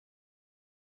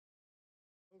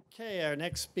Okay, our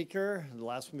next speaker, the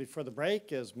last one before the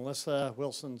break, is Melissa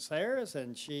Wilson-Sayres,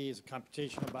 and she's a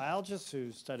computational biologist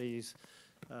who studies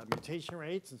mutation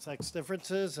rates and sex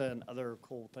differences and other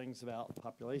cool things about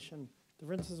population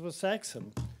differences with sex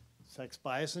and sex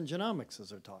bias and genomics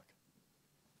is her talk.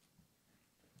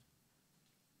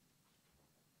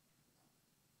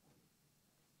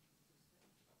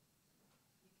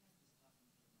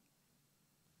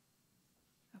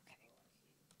 Okay.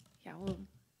 Yeah, we'll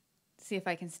see if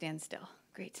I can stand still.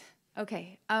 Great.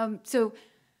 Okay. So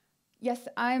yes,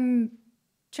 I'm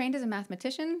trained as a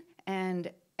mathematician,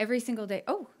 and every single day.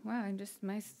 Oh, wow!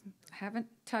 Haven't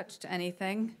touched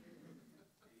anything.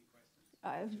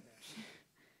 Oh, he's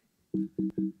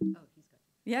good.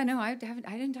 Yeah, no, I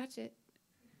didn't touch it.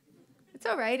 It's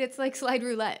all right. It's like slide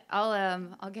roulette.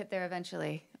 I'll get there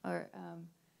eventually.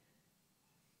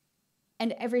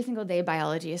 And every single day,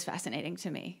 biology is fascinating to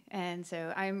me. And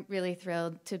so I'm really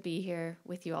thrilled to be here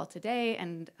with you all today,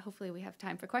 and hopefully we have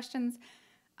time for questions.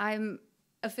 I'm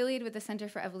affiliated with the Center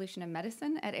for Evolution and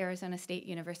Medicine at Arizona State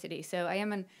University. So I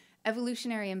am an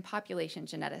evolutionary and population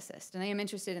geneticist, and I am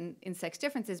interested in sex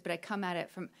differences, but I come at it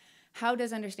from how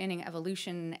does understanding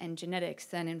evolution and genetics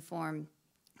then inform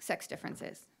sex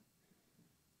differences?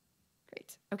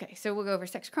 Great. Okay, so we'll go over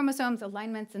sex chromosomes,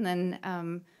 alignments, and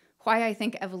then why I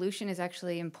think evolution is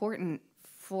actually important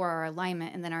for our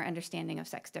alignment and then our understanding of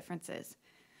sex differences.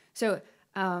 So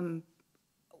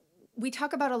we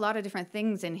talk about a lot of different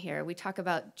things in here. We talk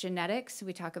about genetics,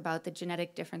 we talk about the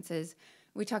genetic differences,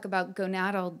 we talk about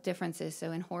gonadal differences,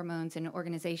 so in hormones and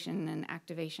organization and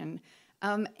activation.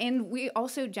 And we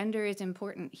also, gender is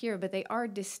important here, but they are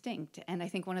distinct. And I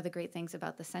think one of the great things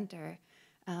about the center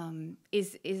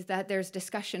is that there's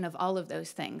discussion of all of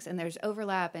those things, and there's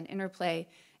overlap and interplay.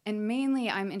 And mainly,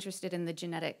 I'm interested in the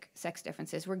genetic sex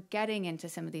differences. We're getting into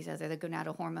some of these the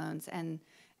gonadal hormones and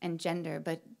gender,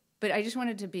 but I just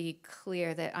wanted to be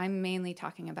clear that I'm mainly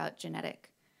talking about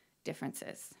genetic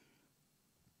differences.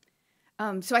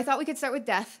 So I thought we could start with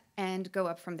death and go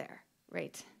up from there,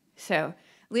 right? So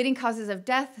leading causes of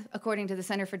death, according to the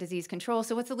Center for Disease Control.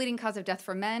 So what's the leading cause of death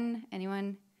for men?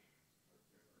 Anyone?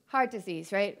 Heart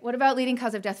disease, right? What about leading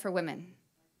cause of death for women?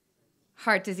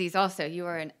 Heart disease also. You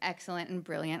are an excellent and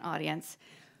brilliant audience.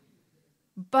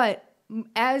 But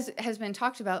as has been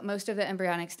talked about, most of the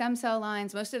embryonic stem cell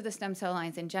lines, most of the stem cell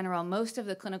lines in general, most of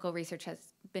the clinical research has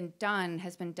been done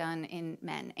in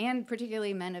men, and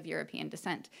particularly men of European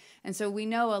descent. And so we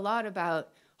know a lot about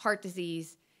heart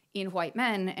disease in white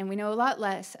men, and we know a lot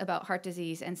less about heart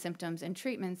disease and symptoms and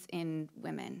treatments in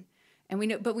women. And we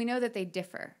know that they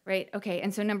differ, right? Okay,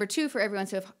 and so number two for everyone,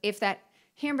 so if that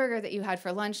hamburger that you had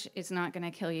for lunch is not going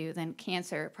to kill you, then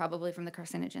cancer, probably from the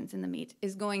carcinogens in the meat,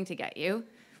 is going to get you.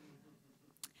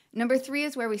 Number three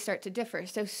is where we start to differ.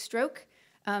 So stroke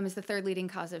is the third leading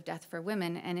cause of death for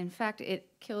women, and in fact, it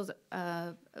kills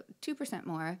 2%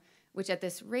 more, which at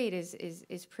this rate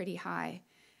is pretty high.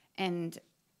 And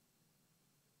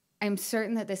I'm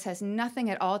certain that this has nothing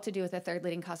at all to do with the third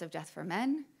leading cause of death for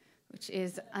men, which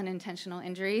is unintentional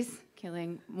injuries,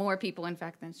 killing more people, in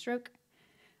fact, than stroke.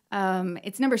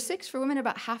 It's number 6 for women,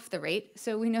 about half the rate,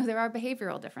 so we know there are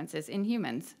behavioral differences in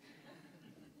humans.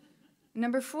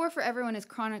 Number 4 for everyone is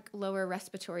chronic lower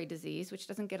respiratory disease, which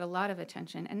doesn't get a lot of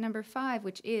attention. And number 5,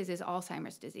 which is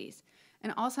Alzheimer's disease.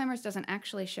 And Alzheimer's doesn't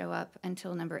actually show up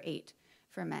until number 8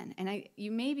 for men. And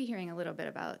you may be hearing a little bit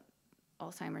about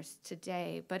Alzheimer's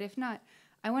today, but if not,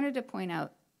 I wanted to point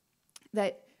out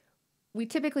that we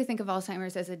typically think of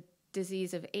Alzheimer's as a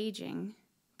disease of aging,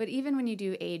 but even when you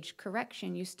do age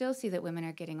correction, you still see that women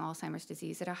are getting Alzheimer's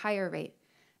disease at a higher rate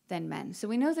than men. So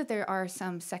we know that there are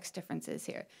some sex differences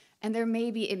here. And it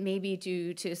may be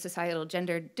due to societal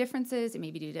gender differences, it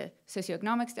may be due to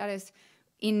socioeconomic status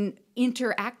in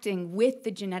interacting with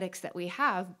the genetics that we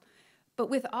have. But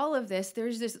with all of this,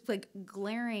 there's this like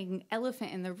glaring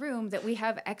elephant in the room that we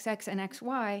have XX and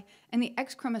XY, and the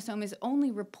X chromosome is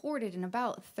only reported in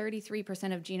about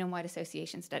 33% of genome-wide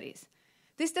association studies.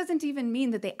 This doesn't even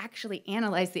mean that they actually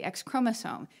analyzed the X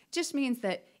chromosome. It just means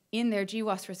that in their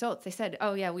GWAS results, they said,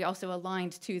 oh yeah, we also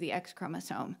aligned to the X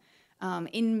chromosome.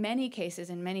 In many cases,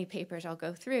 in many papers I'll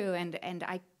go through, and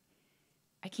I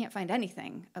can't find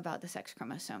anything about the sex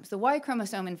chromosomes. The Y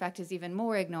chromosome, in fact, is even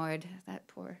more ignored, that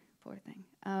poor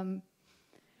thing.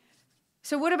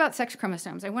 So what about sex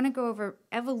chromosomes? I want to go over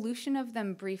evolution of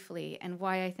them briefly and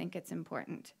why I think it's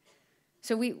important.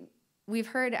 So we've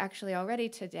heard actually already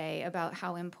today about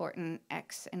how important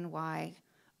X and Y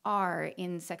are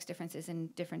in sex differences in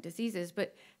different diseases,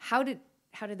 but how did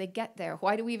they get there?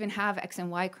 Why do we even have X and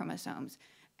Y chromosomes?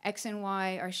 X and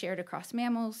Y are shared across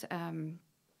mammals, and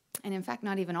in fact,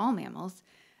 not even all mammals.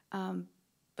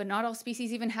 But but not all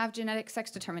species even have genetic sex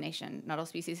determination. Not all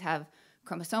species have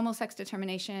chromosomal sex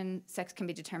determination. Sex can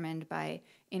be determined by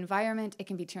environment. It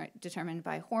can be determined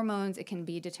by hormones. It can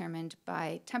be determined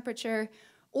by temperature.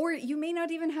 Or you may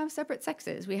not even have separate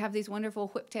sexes. We have these wonderful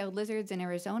whip-tailed lizards in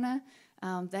Arizona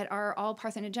that are all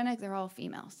parthenogenic. They're all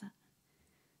females.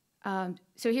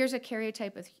 So here's a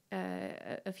karyotype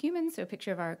of humans, so a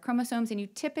picture of our chromosomes, and you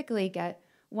typically get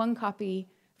one copy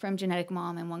from genetic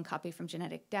mom and one copy from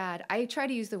genetic dad. I try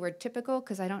to use the word typical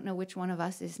because I don't know which one of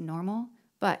us is normal,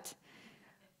 but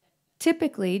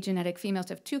typically genetic females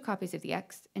have 2 copies of the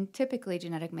X, and typically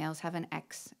genetic males have an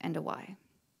X and a Y.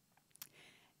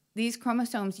 These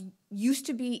chromosomes used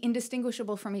to be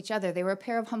indistinguishable from each other. They were a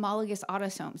pair of homologous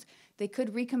autosomes. They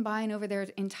could recombine over their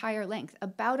entire length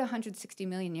about 160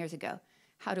 million years ago.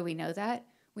 How do we know that?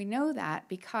 We know that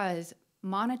because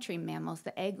monotreme mammals,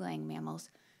 the egg-laying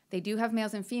mammals, they do have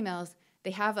males and females.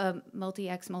 They have a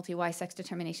multi-X, multi-Y sex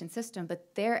determination system,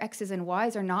 but their X's and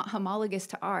Y's are not homologous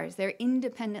to ours. They're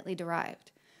independently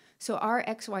derived. So our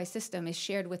XY system is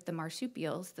shared with the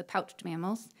marsupials, the pouched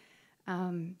mammals.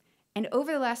 And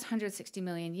over the last 160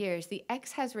 million years, the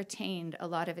X has retained a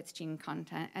lot of its gene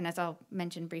content, and as I'll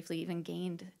mention briefly, even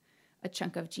gained a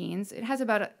chunk of genes. It has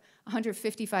about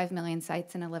 155 million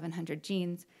sites and 1,100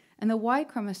 genes, and the Y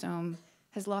chromosome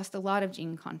has lost a lot of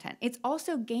gene content. It's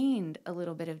also gained a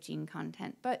little bit of gene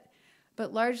content, but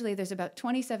largely there's about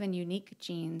 27 unique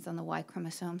genes on the Y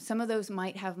chromosome. Some of those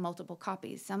might have multiple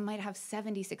copies. Some might have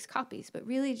 76 copies, but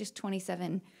really just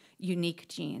 27 unique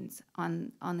genes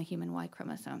on the human Y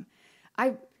chromosome.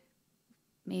 I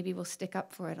maybe will stick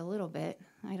up for it a little bit.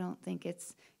 I don't think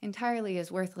it's entirely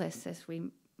as worthless as we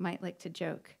might like to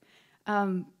joke.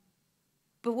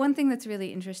 But one thing that's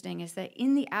really interesting is that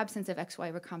in the absence of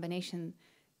XY recombination,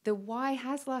 the Y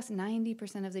has lost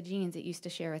 90% of the genes it used to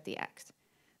share with the X.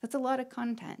 That's a lot of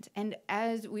content. And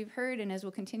as we've heard and as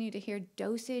we'll continue to hear,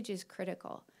 dosage is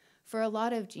critical. For a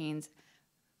lot of genes,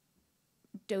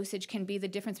 dosage can be the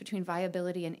difference between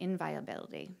viability and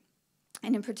inviability.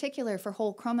 And in particular, for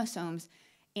whole chromosomes,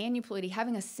 aneuploidy,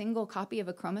 having a single copy of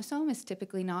a chromosome is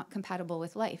typically not compatible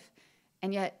with life.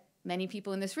 And yet, many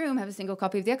people in this room have a single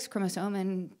copy of the X chromosome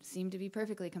and seem to be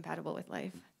perfectly compatible with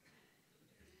life.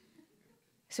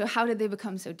 So how did they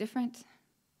become so different?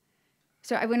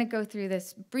 So I want to go through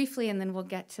this briefly, and then we'll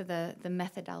get to the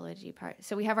methodology part.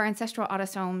 So we have our ancestral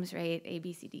autosomes, right, A,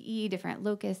 B, C, D, E, different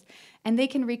locus, and they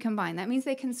can recombine. That means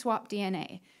they can swap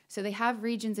DNA. So they have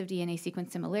regions of DNA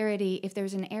sequence similarity. If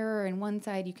there's an error in one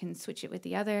side, you can switch it with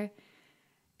the other.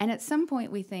 And at some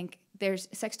point, we think there's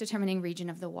sex-determining region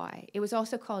of the Y. It was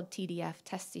also called TDF,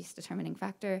 testes determining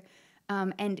factor.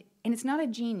 And it's not a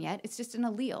gene yet, it's just an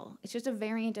allele. It's just a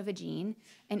variant of a gene,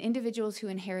 and individuals who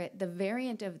inherit the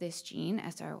variant of this gene,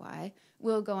 SRY,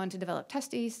 will go on to develop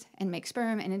testes and make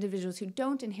sperm, and individuals who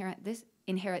don't inherit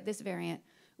this variant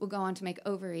will go on to make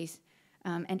ovaries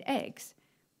and eggs.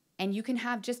 And you can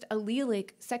have just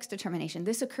allelic sex determination.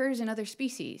 This occurs in other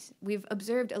species. We've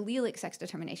observed allelic sex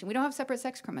determination. We don't have separate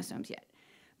sex chromosomes yet.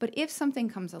 But if something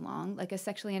comes along, like a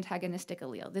sexually antagonistic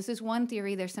allele, this is one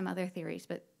theory, there's some other theories,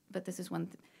 but this is one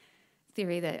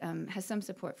theory that has some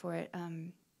support for it.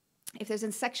 If there's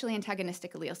a sexually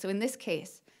antagonistic allele, so in this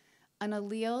case, an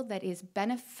allele that is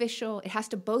beneficial, it has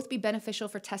to both be beneficial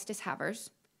for testis havers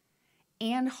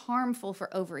and harmful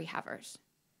for ovary havers.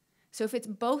 So if it's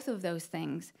both of those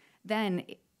things, then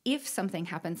if something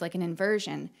happens like an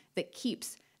inversion that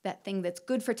keeps that thing that's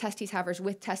good for testes havers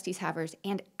with testes havers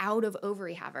and out of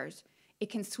ovary havers, it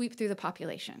can sweep through the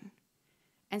population.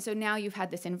 And so now you've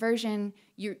had this inversion.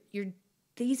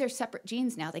 These are separate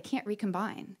genes now. They can't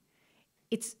recombine.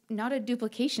 It's not a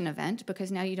duplication event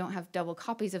because now you don't have double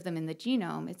copies of them in the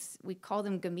genome. We call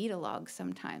them gametologs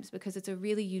sometimes because it's a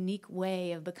really unique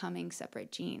way of becoming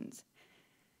separate genes.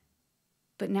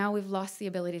 But now we've lost the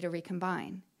ability to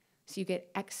recombine. So you get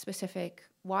X-specific,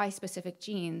 Y-specific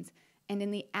genes, and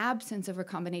in the absence of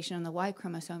recombination on the Y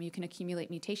chromosome, you can accumulate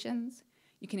mutations,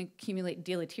 you can accumulate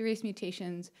deleterious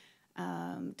mutations,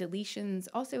 deletions,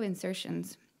 also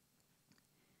insertions.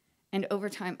 And over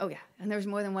time, oh yeah, and there's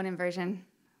more than one inversion.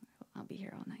 I'll be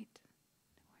here all night,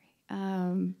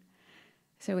 don't worry.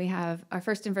 So we have our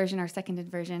first inversion, our second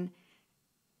inversion.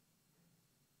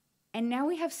 And now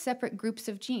we have separate groups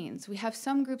of genes. We have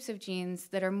some groups of genes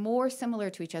that are more similar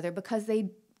to each other because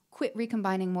they quit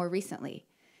recombining more recently.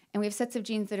 And we have sets of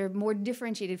genes that are more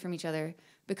differentiated from each other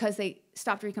because they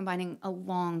stopped recombining a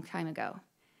long time ago.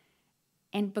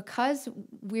 And because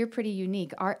we're pretty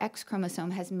unique, our X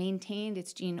chromosome has maintained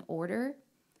its gene order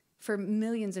for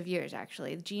millions of years,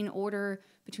 actually. The gene order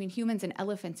between humans and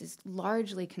elephants is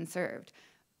largely conserved.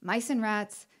 Mice and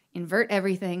rats, invert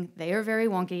everything. They are very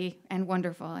wonky and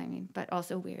wonderful, I mean, but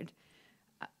also weird.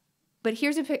 But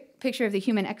here's a picture of the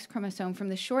human X chromosome from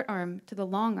the short arm to the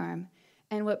long arm.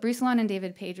 And what Bruce Long and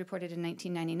David Page reported in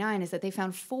 1999 is that they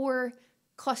found 4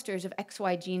 clusters of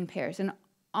XY gene pairs. And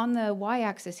on the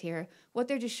y-axis here, what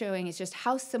they're just showing is just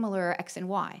how similar are X and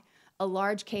Y. A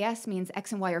large KS means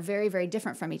X and Y are very, very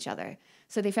different from each other.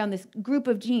 So they found this group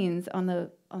of genes on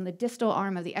the distal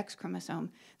arm of the X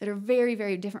chromosome that are very,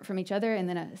 very different from each other, and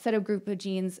then a set of group of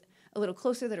genes a little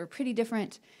closer that are pretty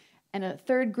different, and a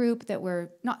third group that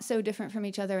were not so different from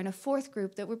each other, and a fourth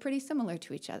group that were pretty similar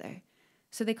to each other.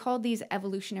 So they called these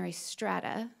evolutionary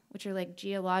strata, which are like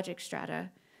geologic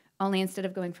strata, only instead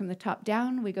of going from the top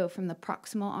down, we go from the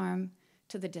proximal arm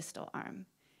to the distal arm.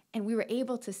 And we were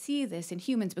able to see this in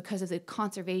humans because of the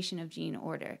conservation of gene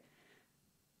order.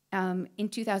 In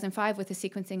 2005, with the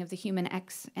sequencing of the human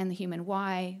X and the human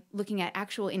Y, looking at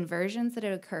actual inversions that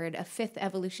had occurred, a 5th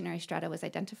evolutionary strata was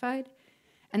identified.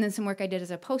 And then some work I did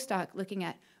as a postdoc looking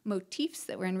at motifs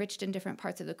that were enriched in different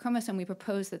parts of the chromosome, we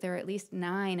proposed that there are at least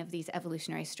 9 of these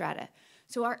evolutionary strata.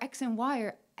 So our X and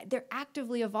Y they're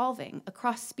actively evolving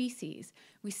across species.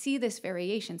 We see this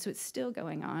variation, so it's still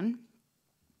going on.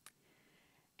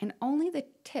 And only the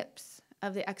tips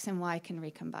of the X and Y can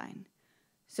recombine.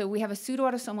 So we have a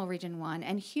pseudoautosomal region 1,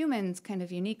 and humans kind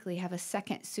of uniquely have a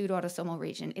second pseudoautosomal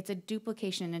region. It's a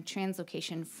duplication and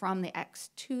translocation from the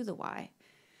X to the Y.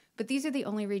 But these are the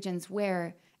only regions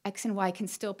where X and Y can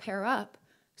still pair up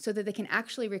so that they can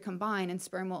actually recombine, and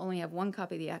sperm will only have 1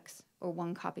 copy of the X or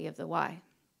 1 copy of the Y.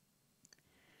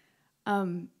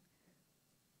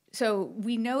 So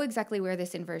we know exactly where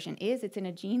this inversion is. It's in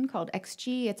a gene called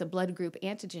XG. It's a blood group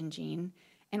antigen gene.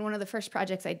 And one of the first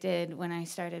projects I did when I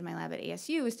started my lab at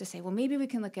ASU was to say, well, maybe we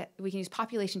can use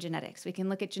population genetics. We can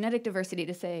look at genetic diversity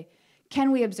to say,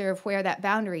 can we observe where that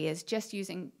boundary is just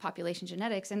using population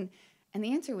genetics? And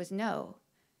the answer was no.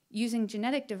 Using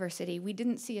genetic diversity, we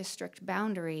didn't see a strict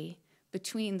boundary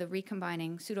between the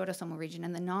recombining pseudoautosomal region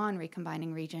and the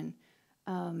non-recombining region,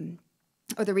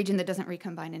 or the region that doesn't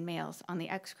recombine in males on the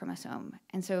X chromosome.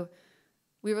 And so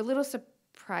we were a little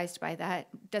surprised by that.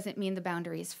 Doesn't mean the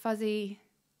boundary is fuzzy.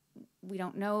 We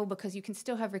don't know, because you can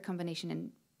still have recombination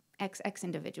in XX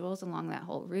individuals along that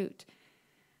whole route.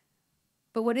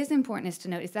 But what is important is to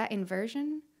note is that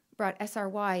inversion brought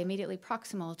SRY immediately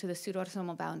proximal to the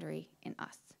pseudoautosomal boundary in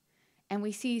us. And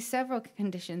we see several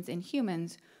conditions in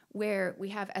humans where we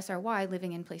have SRY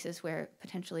living in places where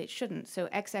potentially it shouldn't. So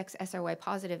XX SRY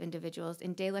positive individuals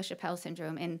in De La Chapelle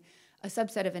syndrome, in a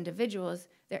subset of individuals,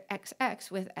 they're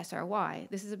XX with SRY.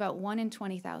 This is about 1 in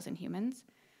 20,000 humans.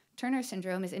 Turner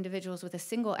syndrome is individuals with a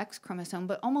single X chromosome,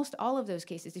 but almost all of those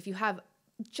cases, if you have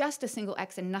just a single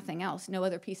X and nothing else, no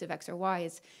other piece of X or Y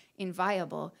is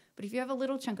inviable. But if you have a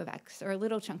little chunk of X or a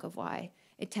little chunk of Y,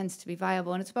 it tends to be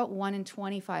viable. And it's about 1 in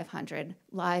 2,500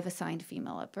 live assigned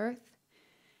female at birth.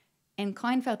 And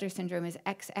Klinefelter syndrome is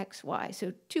XXY,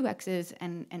 so 2 X's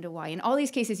and a Y. In all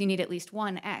these cases, you need at least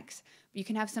 1 X, but you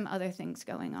can have some other things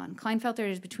going on. Klinefelter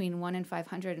is between 1 in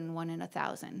 500 and 1 in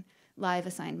 1,000 live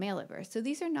assigned male at birth. So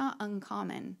these are not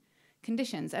uncommon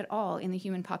conditions at all in the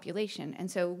human population.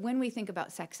 And so when we think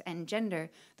about sex and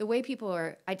gender, the way people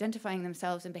are identifying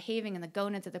themselves and behaving and the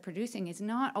gonads that they're producing is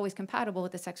not always compatible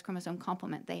with the sex chromosome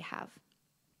complement they have.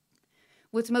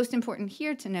 What's most important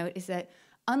here to note is that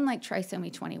unlike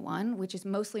trisomy 21, which is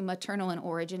mostly maternal in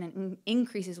origin and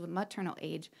increases with maternal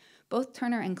age, both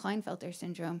Turner and Klinefelter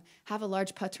syndrome have a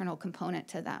large paternal component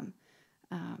to them.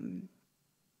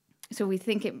 So we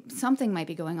think something might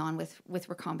be going on with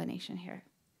recombination here.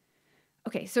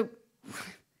 Okay, so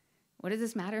what does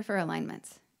this matter for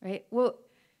alignments, right? Well,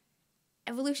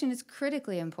 evolution is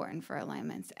critically important for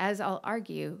alignments, as I'll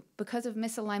argue, because of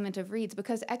misalignment of reads,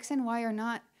 because X and Y are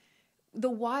not, the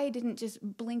Y didn't just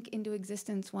blink into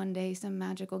existence one day, some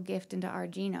magical gift into our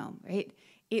genome, right?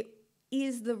 It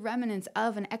is the remnants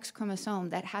of an X chromosome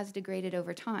that has degraded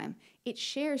over time. It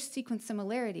shares sequence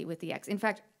similarity with the X. In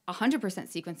fact, 100%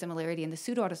 sequence similarity in the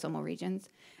pseudoautosomal regions,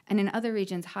 and in other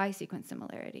regions, high sequence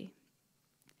similarity.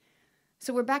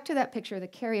 So we're back to that picture of the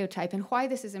karyotype and why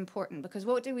this is important, because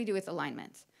what do we do with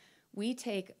alignments? We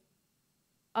take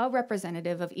a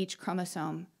representative of each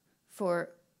chromosome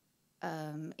for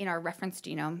in our reference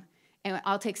genome, and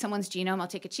I'll take someone's genome, I'll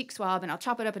take a cheek swab, and I'll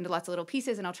chop it up into lots of little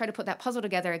pieces, and I'll try to put that puzzle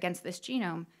together against this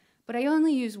genome, but I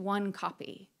only use 1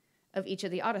 copy of each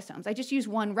of the autosomes. I just use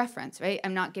 1 reference, right?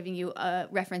 I'm not giving you a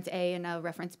reference A and a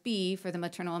reference B for the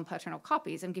maternal and paternal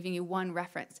copies. I'm giving you 1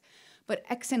 reference. But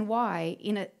X and Y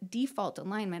in a default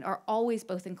alignment are always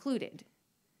both included.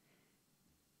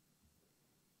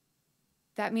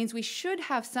 that means we should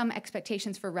have some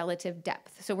expectations for relative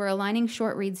depth. So we're aligning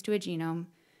short reads to a genome,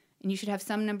 and you should have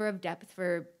some number of depth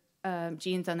for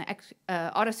genes on the X,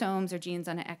 autosomes or genes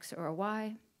on an X or a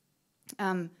Y.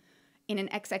 In an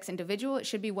XX individual, it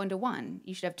should be 1-to-1.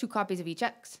 You should have 2 copies of each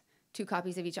X, 2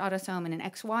 copies of each autosome. In an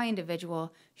XY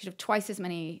individual, you should have twice as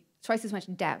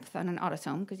much depth on an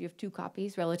autosome because you have 2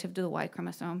 copies relative to the Y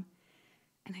chromosome.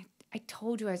 And I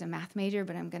told you I was a math major,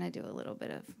 but I'm going to do a little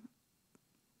bit of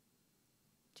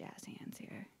jazz hands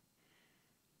here.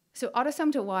 So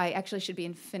autosome to Y actually should be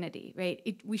infinity,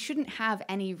 right? We shouldn't have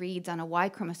any reads on a Y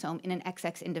chromosome in an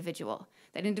XX individual.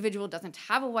 That individual doesn't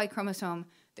have a Y chromosome.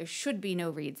 There should be no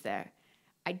reads there.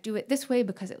 I do it this way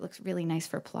because it looks really nice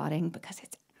for plotting, because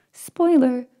it's,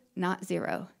 spoiler, not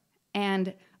 0.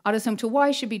 And autosome to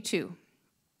Y should be 2.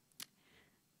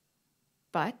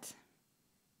 But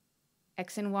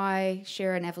X and Y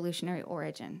share an evolutionary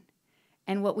origin.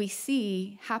 And what we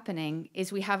see happening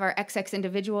is we have our XX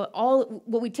individual,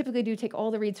 what we typically do, take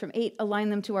all the reads from 8, align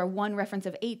them to our 1 reference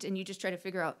of 8, and you just try to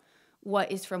figure out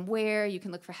what is from where. You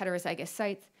can look for heterozygous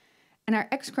sites. And our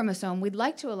X chromosome, we'd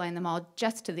like to align them all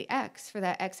just to the X for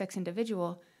that XX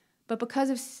individual, but because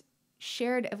of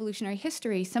shared evolutionary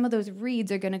history, some of those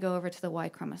reads are going to go over to the Y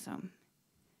chromosome.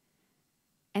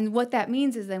 And what that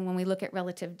means is then when we look at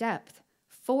relative depth,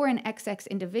 for an XX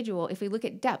individual, if we look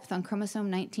at depth on chromosome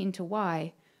 19 to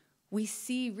Y, we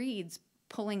see reads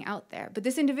pulling out there. But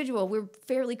this individual, we're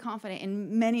fairly confident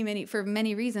in for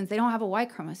many reasons, they don't have a Y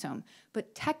chromosome.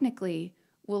 But technically,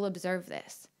 we'll observe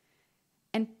this.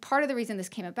 And part of the reason this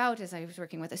came about is I was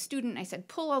working with a student. I said,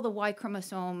 pull all the Y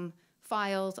chromosome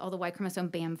files, all the Y chromosome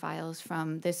BAM files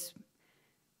from this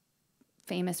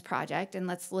famous project, and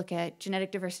let's look at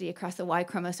genetic diversity across the Y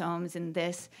chromosomes in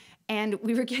this. And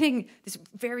we were getting this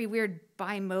very weird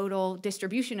bimodal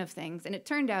distribution of things. And it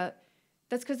turned out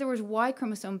that's because there was Y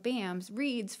chromosome BAMs,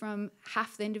 reads from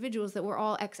half the individuals that were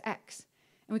all XX.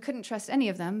 And we couldn't trust any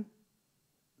of them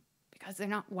because they're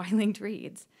not Y-linked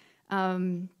reads.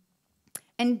 And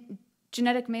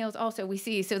genetic males also we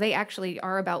see, so they actually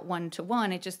are about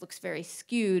 1-to-1. It just looks very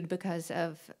skewed because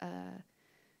of,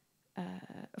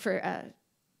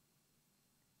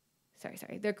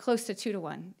 they're close to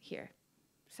 2-to-1 here.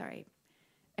 Sorry,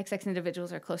 XX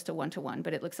individuals are close to 1-to-1,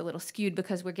 but it looks a little skewed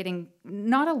because we're getting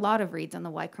not a lot of reads on the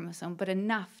Y chromosome, but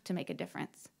enough to make a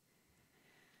difference.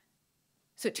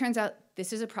 So it turns out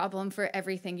this is a problem for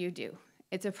everything you do.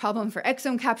 It's a problem for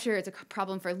exome capture, it's a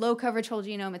problem for low coverage whole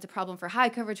genome, it's a problem for high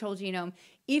coverage whole genome.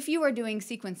 If you are doing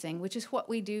sequencing, which is what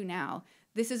we do now,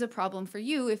 this is a problem for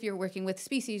you if you're working with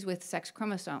species with sex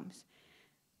chromosomes.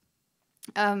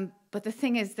 But the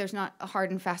thing is, there's not a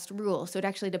hard and fast rule, so it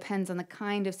actually depends on the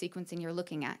kind of sequencing you're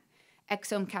looking at.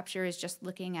 Exome capture is just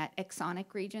looking at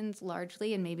exonic regions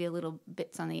largely, and maybe a little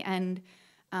bits on the end.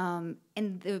 And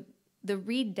the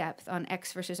read depth on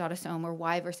X versus autosome or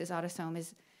Y versus autosome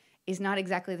is not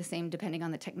exactly the same depending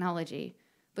on the technology.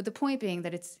 But the point being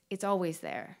that it's always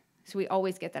there. So we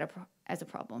always get that as a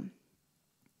problem.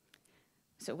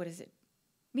 So what does it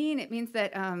mean? It means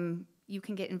that you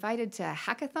can get invited to a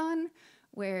hackathon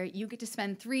where you get to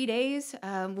spend 3 days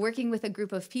working with a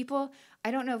group of people.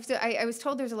 I don't know if, I was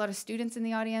told there's a lot of students in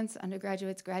the audience,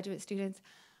 undergraduates, graduate students.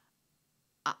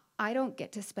 I don't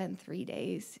get to spend 3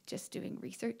 days just doing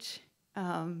research,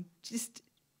 just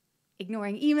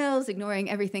ignoring emails, ignoring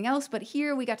everything else. But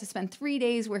here we got to spend 3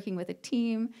 days working with a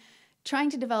team, trying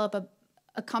to develop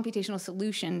a computational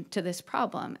solution to this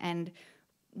problem. And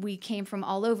we came from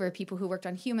all over, people who worked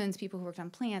on humans, people who worked on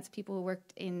plants, people who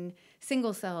worked in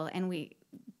single cell, and we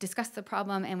discussed the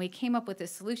problem and we came up with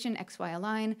this solution, XY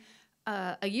align.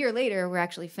 A year later, we're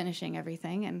actually finishing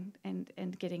everything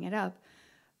and getting it up.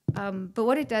 But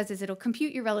what it does is it'll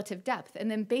compute your relative depth,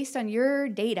 and then based on your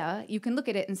data, you can look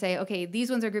at it and say, okay, these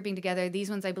ones are grouping together, these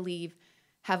ones I believe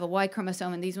have a Y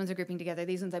chromosome, and these ones are grouping together,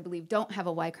 these ones I believe don't have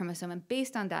a Y chromosome, and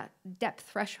based on that depth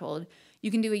threshold,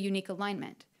 you can do a unique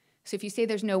alignment. So if you say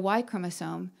there's no Y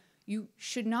chromosome, you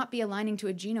should not be aligning to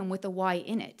a genome with a Y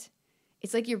in it.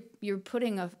 It's like you're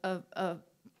putting a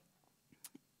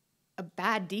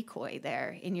bad decoy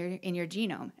there in your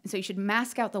genome. And so you should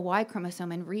mask out the Y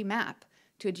chromosome and remap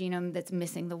to a genome that's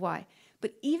missing the Y.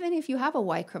 But even if you have a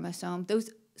Y chromosome, those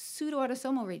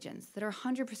pseudoautosomal regions that are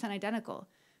 100% identical,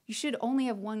 you should only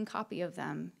have 1 copy of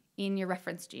them in your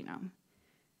reference genome.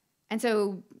 And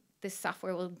so this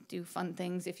software will do fun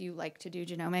things if you like to do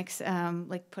genomics,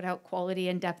 like put out quality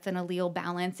and depth and allele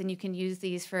balance, and you can use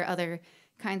these for other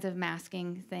kinds of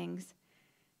masking things.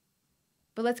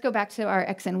 But let's go back to our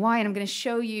X and Y, and I'm going to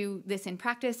show you this in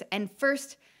practice. And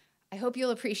first, I hope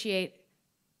you'll appreciate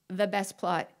the best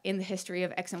plot in the history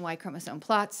of X and Y chromosome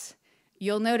plots.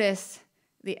 You'll notice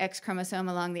the X chromosome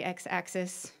along the X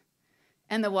axis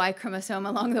and the Y chromosome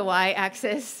along the Y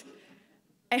axis.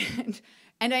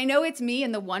 And I know it's me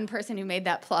and the one person who made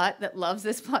that plot that loves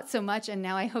this plot so much, and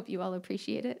now I hope you all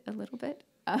appreciate it a little bit.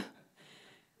 But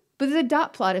there's a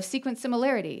dot plot of sequence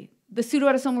similarity. The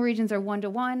pseudoautosomal regions are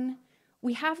 1-to-1.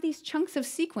 We have these chunks of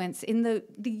sequence in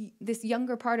this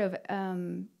younger part of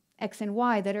X and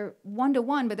Y that are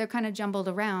 1-to-1, but they're kind of jumbled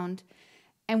around.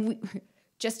 And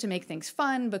just to make things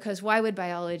fun, because why would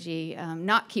biology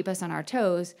not keep us on our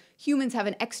toes? Humans have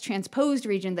an X transposed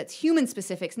region that's human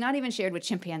specific, it's not even shared with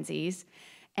chimpanzees,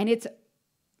 and it's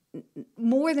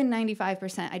more than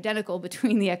 95% identical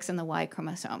between the X and the Y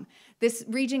chromosome. This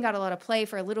region got a lot of play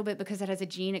for a little bit because it has a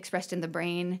gene expressed in the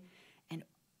brain, and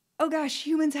oh gosh,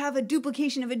 humans have a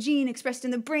duplication of a gene expressed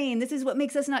in the brain. This is what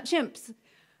makes us not chimps.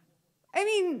 I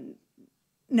mean,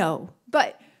 no,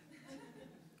 but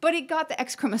it got the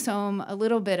X chromosome a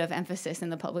little bit of emphasis in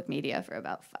the public media for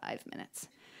about 5 minutes.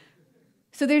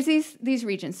 So there's these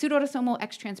regions, pseudoautosomal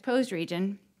X transposed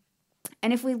region,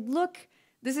 and if we look,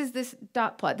 this is this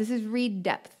dot plot, this is read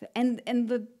depth, and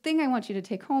the thing I want you to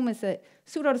take home is that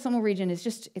pseudoautosomal region is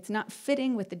just, it's not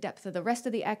fitting with the depth of the rest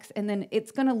of the X, and then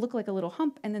it's gonna look like a little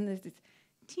hump, and then there's this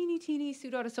teeny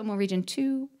pseudoautosomal region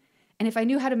 2, and if I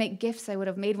knew how to make GIFs, I would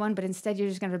have made one, but instead you're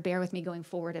just gonna bear with me going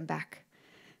forward and back.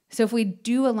 So if we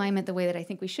do alignment the way that I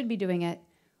think we should be doing it,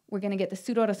 we're gonna get the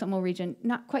pseudoautosomal region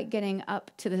not quite getting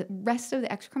up to the rest of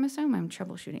the X chromosome. I'm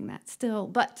troubleshooting that still,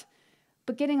 but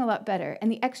getting a lot better. And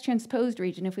the X transposed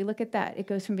region, if we look at that, it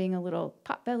goes from being a little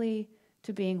pot belly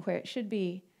to being where it should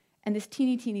be. And this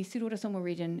teeny pseudoautosomal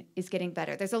region is getting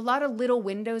better. There's a lot of little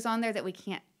windows on there that we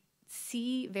can't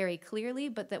see very clearly,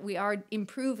 but that we are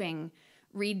improving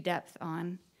read depth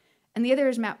on. And the other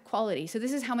is map quality. So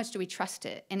this is how much do we trust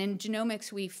it. And in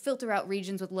genomics, we filter out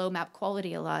regions with low map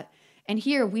quality a lot. And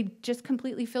here, we'd just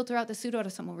completely filter out the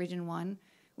pseudoautosomal region 1.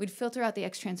 We'd filter out the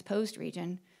X transposed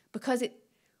region because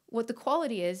what the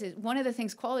quality is one of the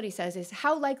things quality says is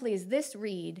how likely is this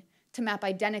read to map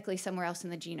identically somewhere else in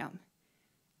the genome?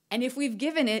 And if we've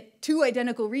given it 2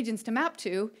 identical regions to map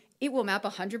to, it will map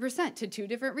 100% to 2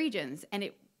 different regions.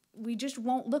 And we just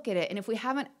won't look at it. And if we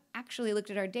haven't actually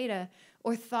looked at our data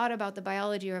or thought about the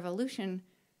biology or evolution,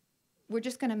 we're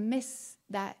just gonna miss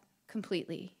that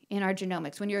completely in our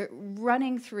genomics. When you're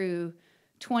running through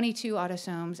 22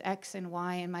 autosomes, X and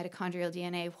Y and mitochondrial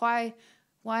DNA,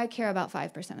 why care about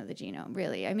 5% of the genome,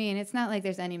 really? I mean, it's not like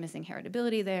there's any missing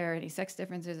heritability there, any sex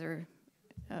differences, or,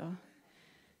 oh.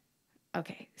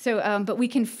 Okay, so, but we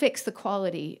can fix the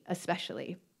quality,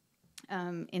 especially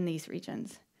in these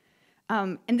regions.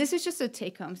 And this is just a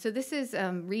take-home. So this is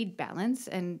read balance,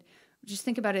 and just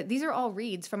think about it. These are all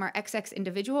reads from our XX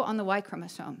individual on the Y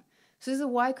chromosome. So this is a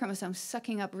Y chromosome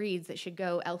sucking up reads that should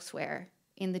go elsewhere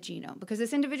in the genome, because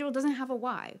this individual doesn't have a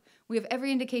Y. We have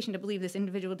every indication to believe this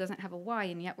individual doesn't have a Y,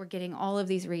 and yet we're getting all of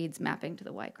these reads mapping to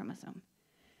the Y chromosome.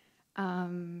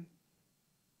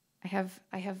 I have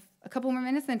a couple more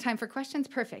minutes, then time for questions.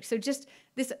 Perfect. So just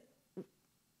this,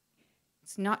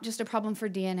 it's not just a problem for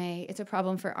DNA, it's a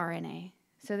problem for RNA.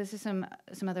 So this is some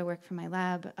other work from my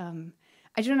lab. I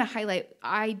just want to highlight,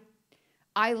 I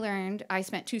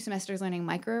spent 2 semesters learning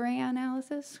microarray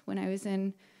analysis when I was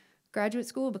in graduate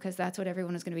school, because that's what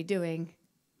everyone was going to be doing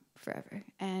forever.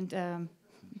 And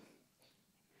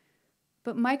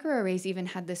but microarrays even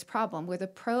had this problem where the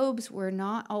probes were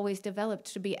not always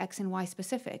developed to be X and Y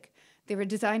specific. They were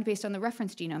designed based on the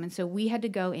reference genome, and so we had to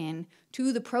go in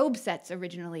to the probe sets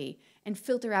originally and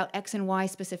filter out X and Y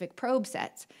specific probe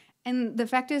sets. And the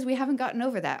fact is, we haven't gotten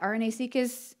over that. RNA-seq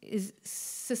is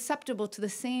susceptible to the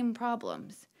same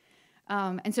problems.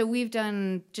 And so we've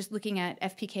done just looking at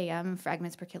FPKM,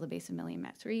 fragments per kilobase a million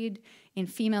maps read, in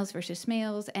females versus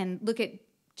males, and look at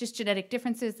just genetic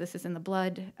differences. This is in the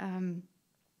blood.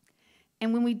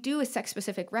 And when we do a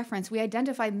sex-specific reference, we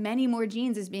identify many more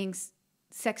genes as being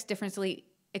sex differentially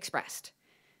expressed.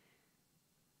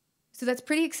 So that's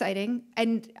pretty exciting.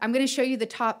 And I'm going to show you the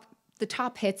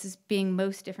top hits as being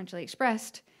most differentially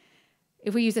expressed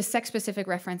if we use a sex-specific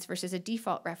reference versus a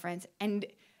default reference. And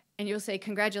you'll say,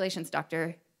 congratulations,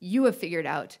 doctor, you have figured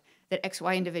out that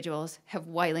XY individuals have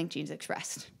Y-linked genes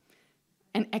expressed,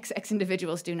 and XX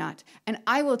individuals do not. And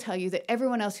I will tell you that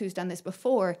everyone else who's done this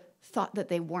before thought that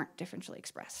they weren't differentially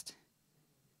expressed.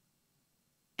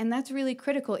 And that's really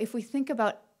critical. If we think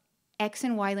about X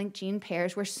and Y-linked gene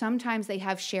pairs, where sometimes they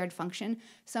have shared function,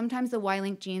 sometimes the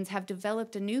Y-linked genes have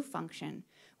developed a new function.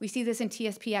 We see this in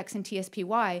TSPX and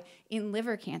TSPY in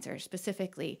liver cancer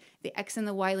specifically. The X and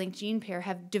the Y-linked gene pair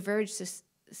have diverged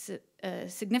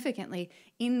significantly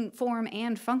in form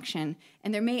and function,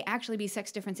 and there may actually be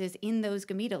sex differences in those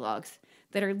gametologs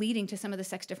that are leading to some of the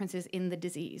sex differences in the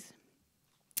disease.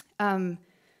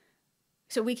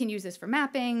 So we can use this for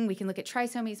mapping. We can look at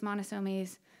trisomies,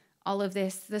 monosomies, all of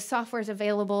this. The software is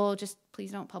available. Just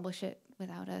please don't publish it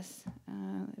without us.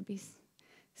 It'd be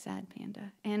sad,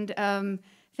 Panda. And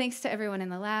thanks to everyone in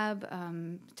the lab,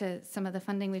 to some of the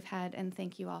funding we've had, and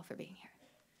thank you all for being here.